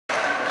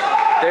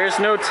There's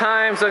no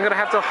time, so I'm gonna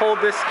have to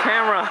hold this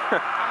camera.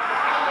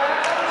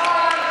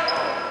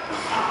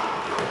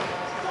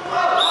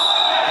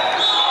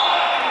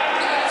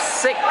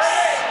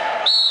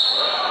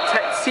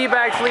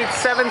 Teabags lead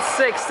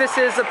 7-6. This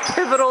is a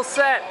pivotal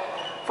set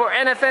for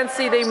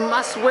NFnC. They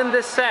must win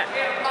this set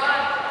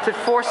to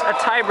force a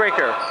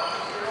tiebreaker.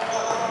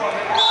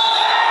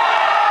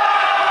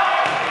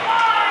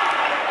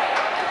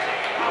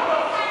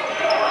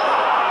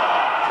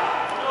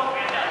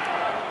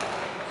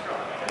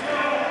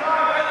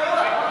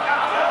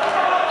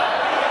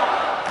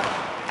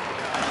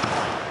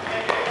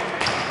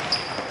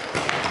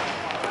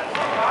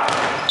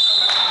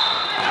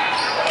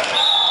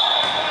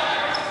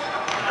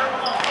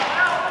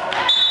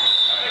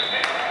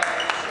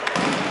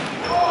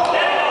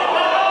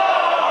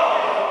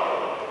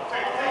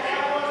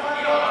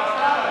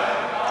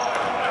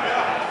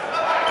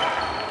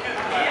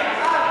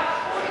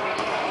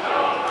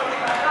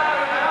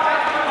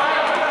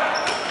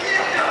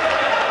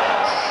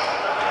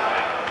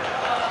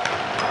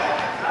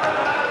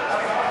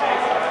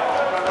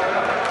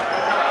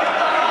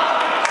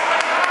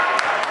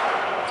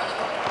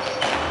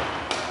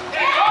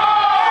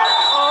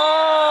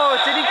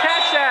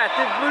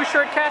 Blue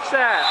shirt catch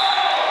that?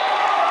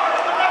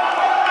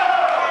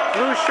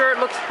 Blue shirt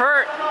looks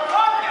hurt.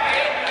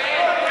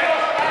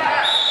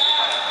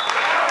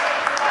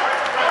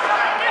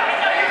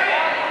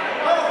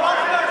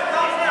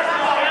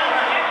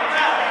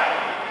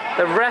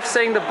 The ref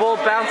saying the ball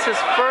bounces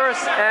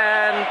first,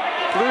 and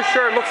blue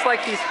shirt looks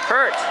like he's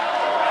hurt.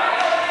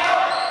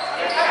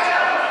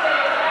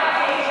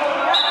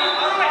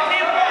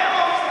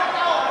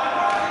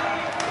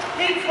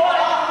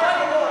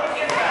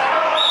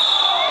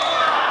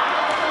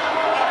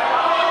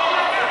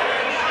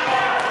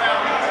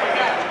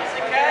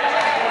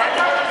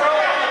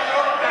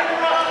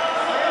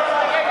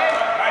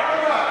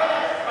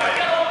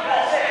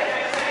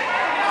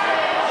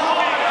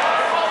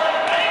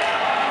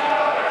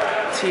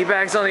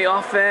 Teabags on the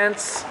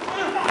offense.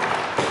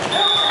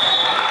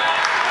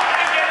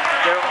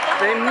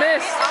 They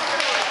missed.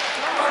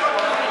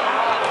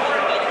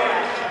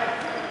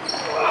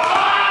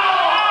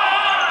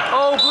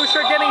 Oh, blue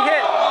shirt getting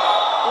hit.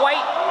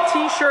 White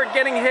t-shirt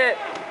getting hit.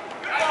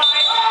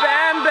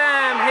 Bam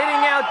Bam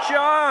hitting out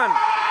John.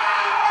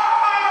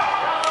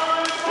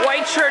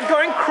 White shirt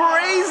going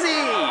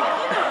crazy.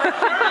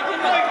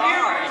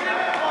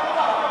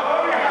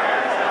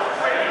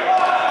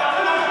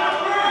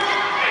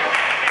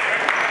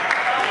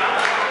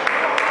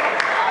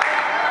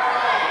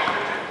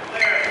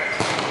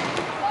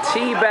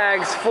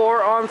 Teabags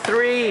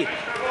 4-on-3.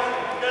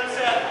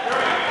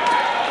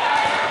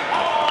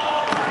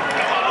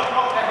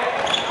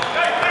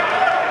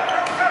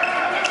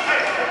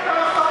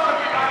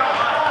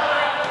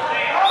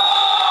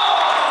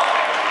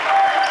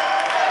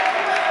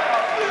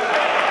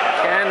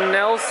 Can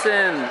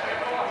Nelson,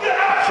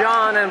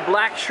 John, and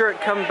Black Shirt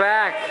come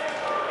back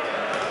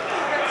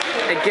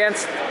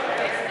against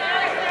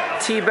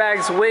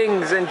Teabags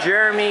Wings and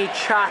Jeremy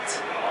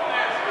Chot?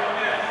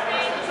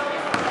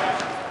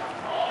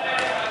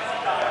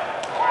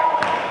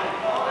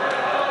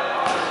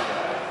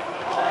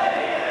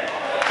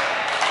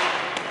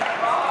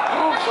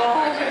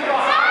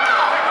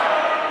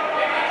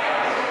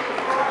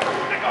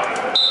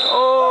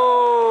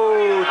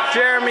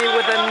 Jeremy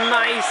with a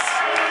nice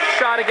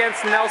shot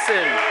against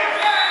Nelson.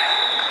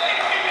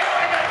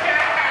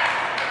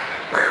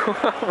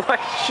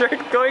 White shirt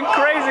going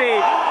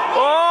crazy.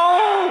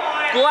 Oh,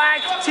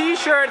 black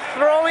t-shirt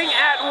throwing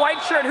at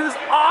white shirt who's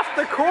off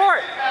the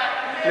court.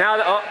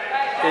 Now, oh,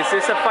 is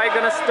this a fight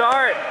gonna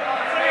start?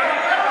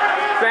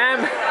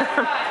 Bam,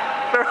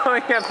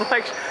 throwing at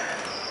black shirt.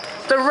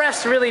 The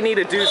refs really need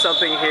to do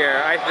something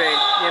here, I think,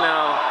 you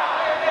know.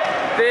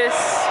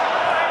 This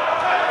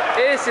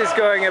is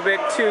going a bit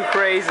too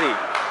crazy.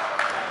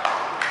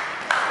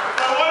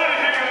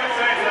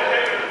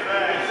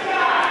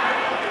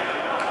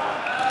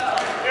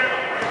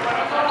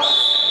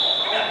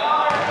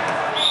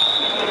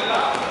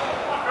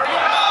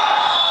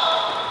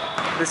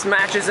 This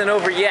match isn't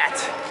over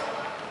yet.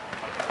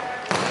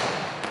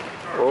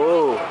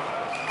 Oh.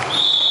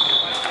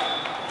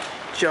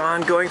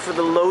 John going for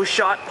the low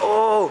shot.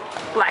 Oh,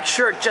 black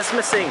shirt just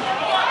missing.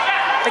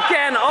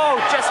 Again, oh,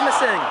 just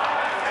missing.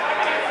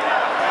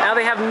 Now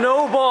they have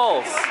no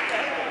balls.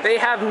 They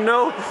have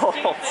no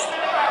balls.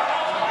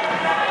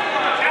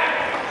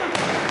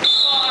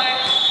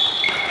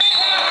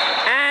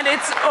 And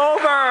it's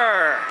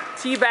over.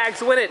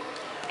 Teabags win it.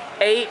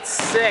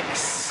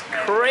 8-6.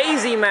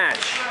 Crazy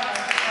match.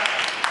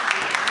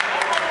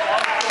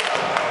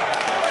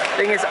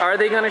 Thing is, are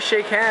they gonna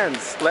shake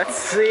hands? Let's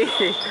see.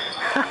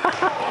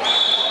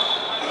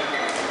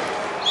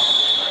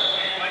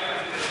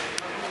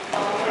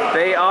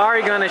 They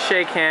are gonna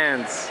shake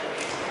hands.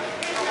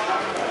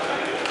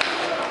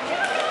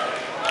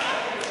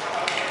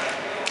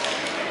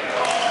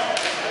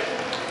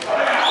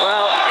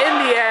 Well, in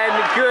the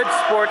end, good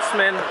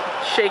sportsmen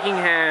shaking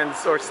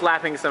hands or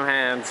slapping some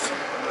hands.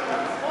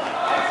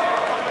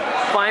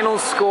 Final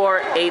score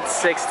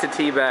 8-6 to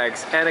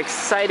Teabags. An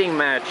exciting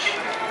match.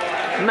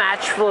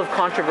 Match full of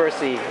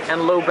controversy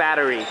and low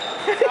battery.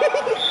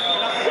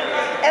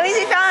 At least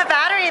we found a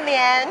battery in the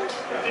end.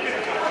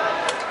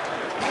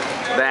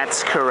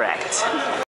 That's correct.